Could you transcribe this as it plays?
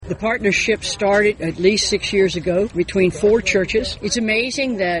The partnership started at least 6 years ago between 4 churches. It's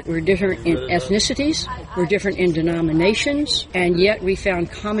amazing that we're different in ethnicities, we're different in denominations, and yet we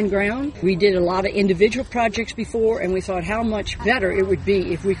found common ground. We did a lot of individual projects before, and we thought how much better it would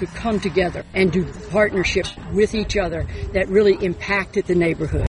be if we could come together and do partnerships with each other that really impacted the neighborhood.